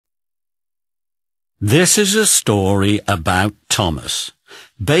This is a story about Thomas,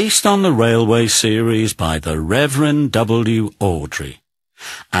 based on the railway series by the Reverend W. Awdry,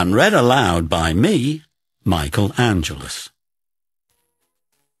 and read aloud by me, Michael Angelus.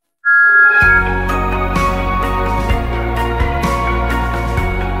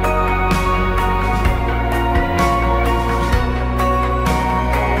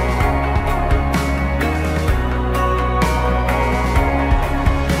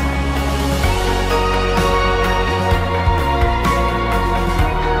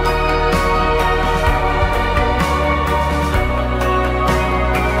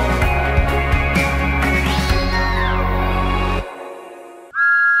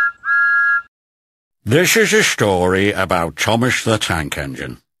 This is a story about Thomas the Tank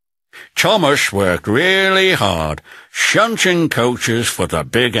Engine. Thomas worked really hard, shunting coaches for the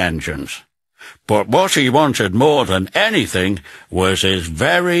big engines. But what he wanted more than anything was his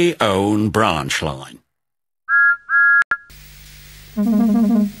very own branch line.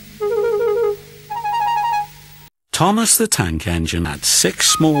 Thomas the Tank Engine had 6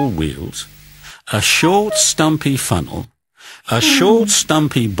 small wheels, a short stumpy funnel, a short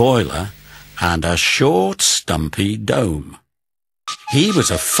stumpy boiler, and a short, stumpy dome. He was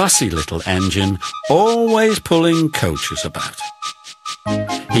a fussy little engine, always pulling coaches about.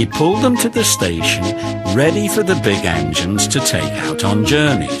 He pulled them to the station, ready for the big engines to take out on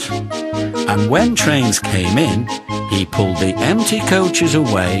journeys. And when trains came in, he pulled the empty coaches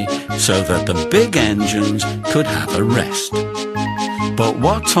away so that the big engines could have a rest. But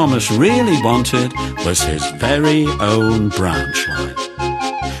what Thomas really wanted was his very own branch line.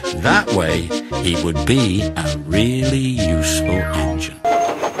 That way, he would be a really useful engine.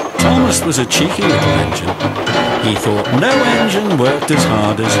 Thomas was a cheeky little engine. He thought no engine worked as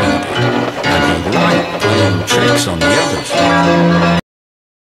hard as he did, and he liked playing tricks on the others.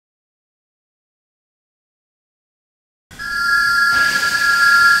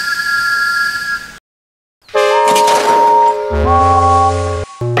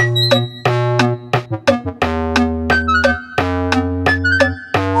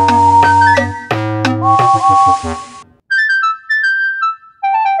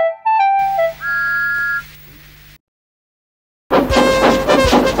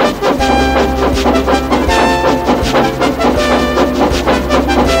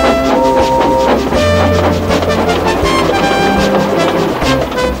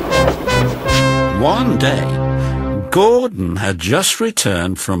 One day, Gordon had just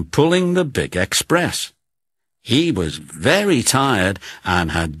returned from pulling the big express. He was very tired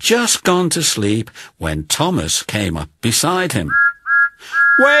and had just gone to sleep when Thomas came up beside him.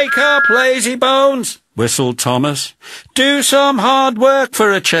 "Wake up, lazy bones," whistled Thomas. "Do some hard work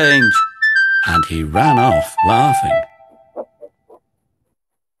for a change." And he ran off laughing.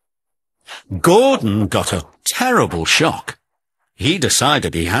 Gordon got a terrible shock. He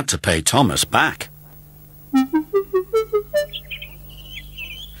decided he had to pay Thomas back.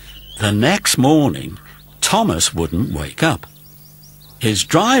 The next morning, Thomas wouldn't wake up. His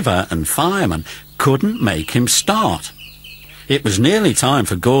driver and fireman couldn't make him start. It was nearly time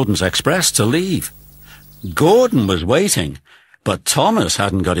for Gordon's express to leave. Gordon was waiting, but Thomas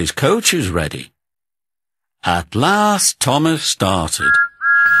hadn't got his coaches ready. At last, Thomas started.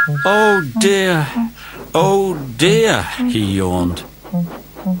 "Oh dear, he yawned.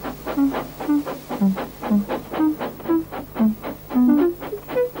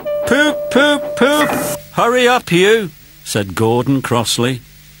 "Poop, poop, poop! Hurry up, you!" said Gordon crossly.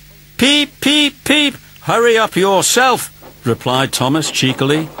 "Peep, peep, peep! Hurry up yourself!" replied Thomas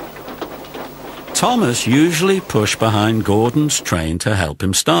cheekily. Thomas usually pushed behind Gordon's train to help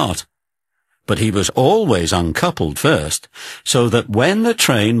him start, but he was always uncoupled first, so that when the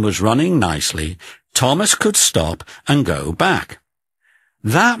train was running nicely, Thomas could stop and go back.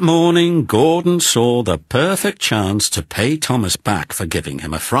 That morning, Gordon saw the perfect chance to pay Thomas back for giving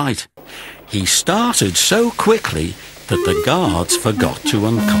him a fright. He started so quickly that the guards forgot to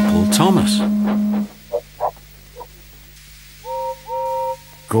uncouple Thomas.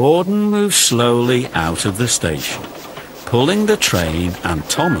 Gordon moved slowly out of the station, pulling the train and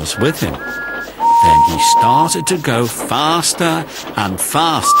Thomas with him. Then he started to go faster and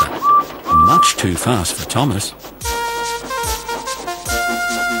faster, much too fast for Thomas.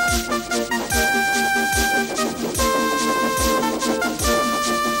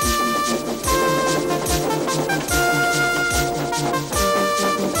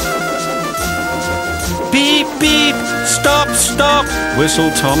 "Beep, beep! Stop, stop!"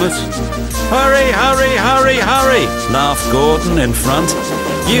 whistled Thomas. "Hurry, hurry, hurry, hurry!" laughed Gordon in front.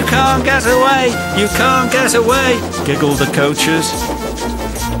 "You can't get away! You can't get away!" giggled the coaches.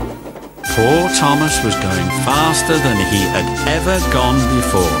 Poor Thomas was going faster than he had ever gone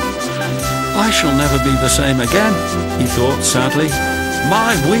before. I shall never be the same again, he thought sadly.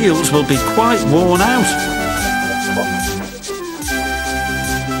 My wheels will be quite worn out.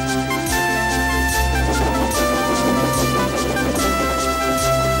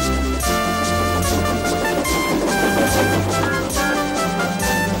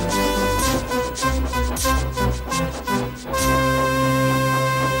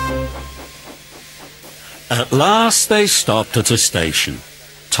 At last they stopped at a station.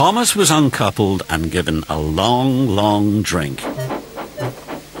 Thomas was uncoupled and given a long, long drink.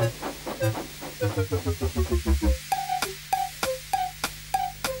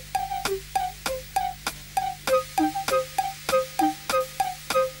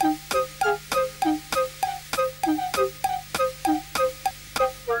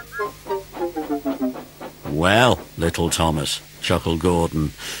 Well, little Thomas, chuckled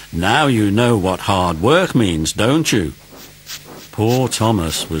Gordon, now you know what hard work means, don't you? Poor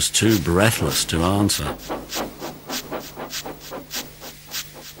Thomas was too breathless to answer.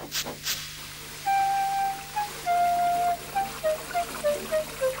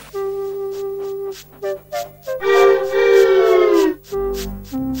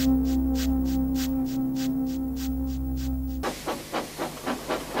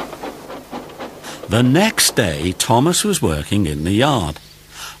 The next day, Thomas was working in the yard.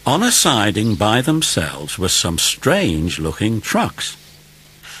 On a siding by themselves were some strange-looking trucks.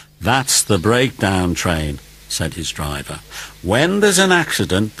 "That's the breakdown train," said his driver. "When there's an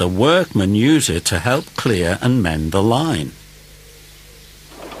accident, the workmen use it to help clear and mend the line."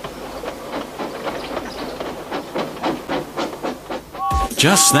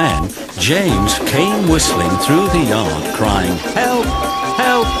 Just then, James came whistling through the yard, crying, "Help!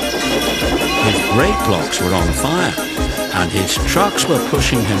 Help!" His brake locks were on fire, and his trucks were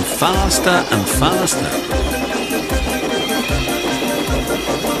pushing him faster and faster.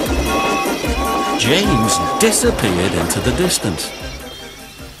 James disappeared into the distance.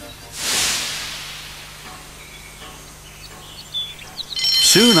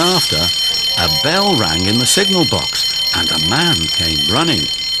 Soon after, a bell rang in the signal box, and a man came running.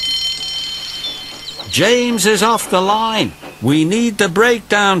 "James is off the line! We need the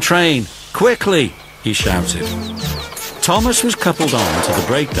breakdown train! Quickly!" he shouted. Thomas was coupled on to the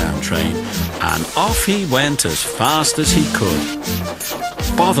breakdown train, and off he went as fast as he could.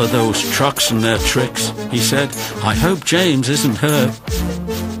 "Bother those trucks and their tricks," he said. "I hope James isn't hurt."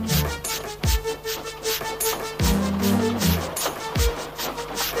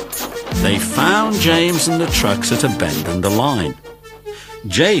 They found James and the trucks at a bend in the line.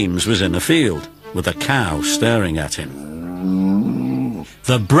 James was in a field, with a cow staring at him.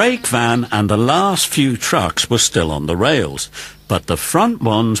 The brake van and the last few trucks were still on the rails, but the front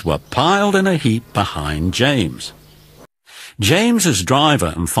ones were piled in a heap behind James. James's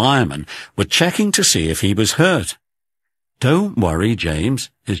driver and fireman were checking to see if he was hurt. "Don't worry, James,"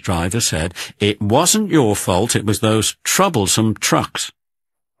 his driver said. "It wasn't your fault, it was those troublesome trucks."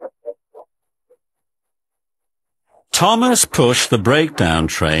 Thomas pushed the breakdown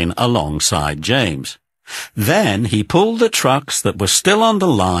train alongside James. Then he pulled the trucks that were still on the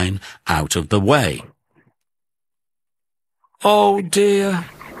line out of the way. "Oh dear,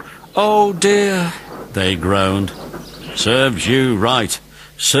 oh dear," they groaned. "Serves you right,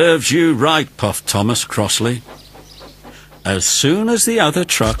 puffed Thomas crossly. As soon as the other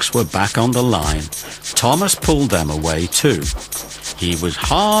trucks were back on the line, Thomas pulled them away too. He was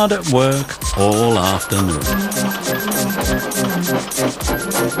hard at work all afternoon.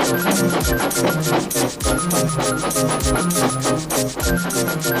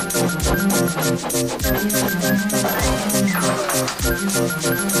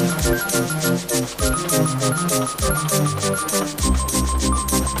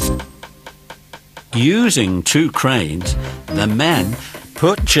 Using two cranes, the men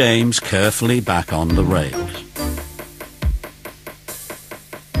put James carefully back on the rails.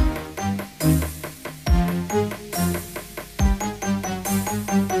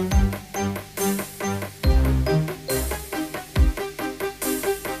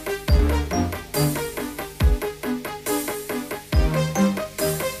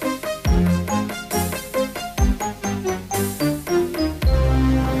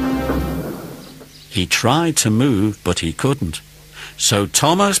 He tried to move, but he couldn't, so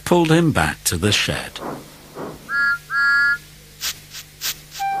Thomas pulled him back to the shed.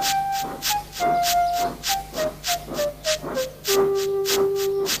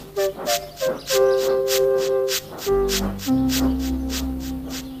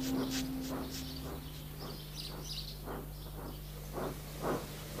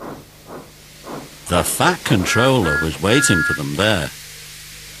 The fat controller was waiting for them there.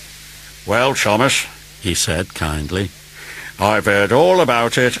 "Well, Thomas," he said kindly, "I've heard all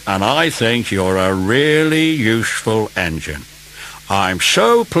about it, and I think you're a really useful engine. I'm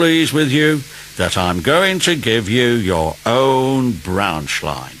so pleased with you that I'm going to give you your own branch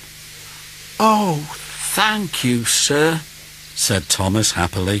line." "Oh, thank you, sir," said Thomas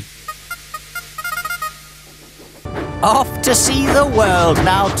happily. Off to see the world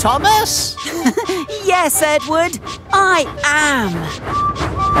now, Thomas? Yes, Edward, I am.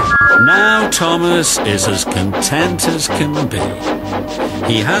 Now Thomas is as content as can be.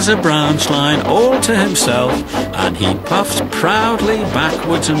 He has a branch line all to himself, and he puffs proudly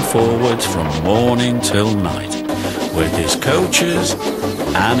backwards and forwards from morning till night, with his coaches,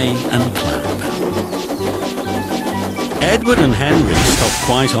 Annie and Clarabelle. Edward and Henry stop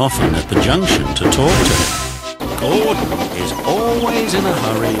quite often at the junction to talk to him. Gordon is always in a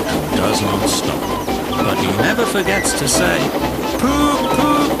hurry and does not stop, but he never forgets to say "poop,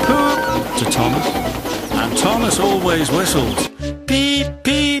 poop, poop" to Thomas, and Thomas always whistles "peep,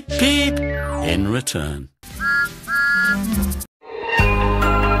 peep, peep" in return.